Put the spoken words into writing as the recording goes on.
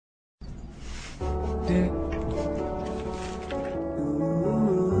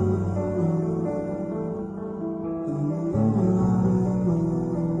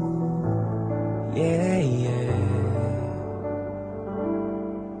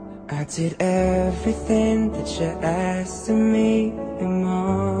I did everything that you asked of me and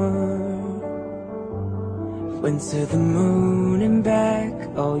more. Went to the moon and back,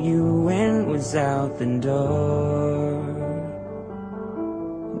 all you went was out the door.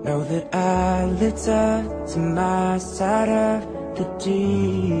 Know that I lived up to my side of the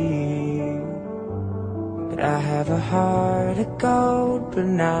deal, but I have a heart of gold, but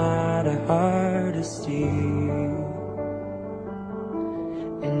not a heart of steel.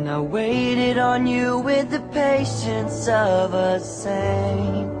 And I waited on you with the patience of a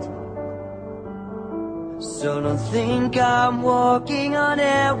saint. So don't think I'm walking on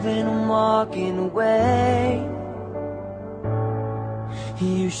air when I'm walking away.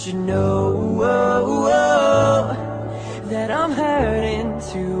 You should know that I'm hurting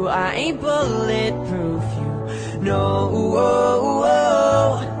too. I ain't bulletproof, you know.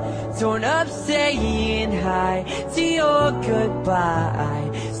 Torn up saying hi to your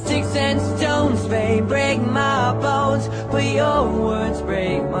goodbye. Sticks and stones may break my bones, but your words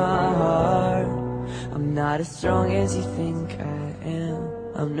break my heart. I'm not as strong as you think I am.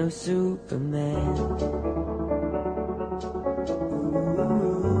 I'm no Superman.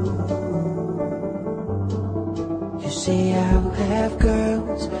 You say I'll have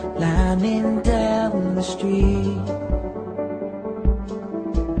girls lining down the street.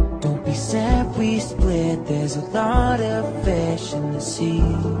 Don't be sad we split, there's a lot of fish in the sea.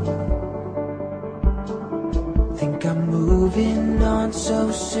 Think I'm moving on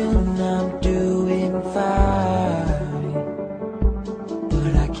so soon, I'm doing fine,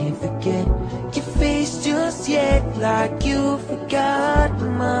 but I can't forget your face just yet, like you forgot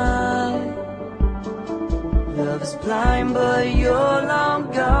mine. Love is blind, but you're long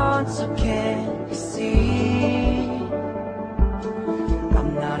gone, so can't you see?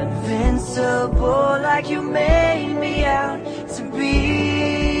 I'm not invincible like you made me out to be.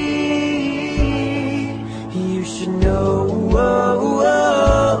 You should know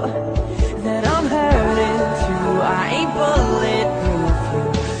that I'm hurting too. I ain't bulletproof,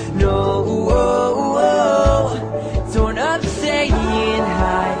 you know. Torn up saying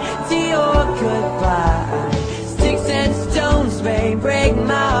hi to your goodbye. Sticks and stones may break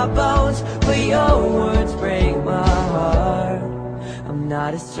my bones, but your words break my heart. I'm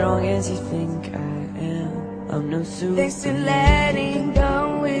not as strong as you think I am. I'm no Superman. Thanks to letting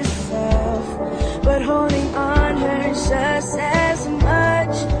go is tough, but holding on hurts just as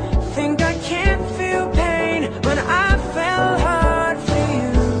much. Think I can't feel pain, but I fell hard for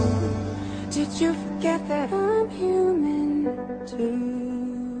you. Did you forget that I'm human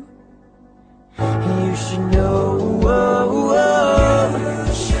too? You should know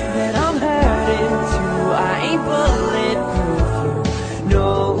that I'm hurting too. I ain't bulletproof, you know.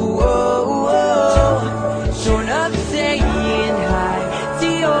 Torn up saying hi to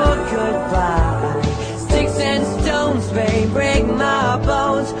your goodbye. Sticks and stones may break my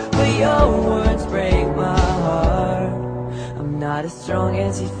bones, but your words break my heart. I'm not as strong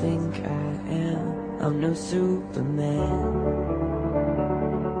as you think I am. I'm no Superman.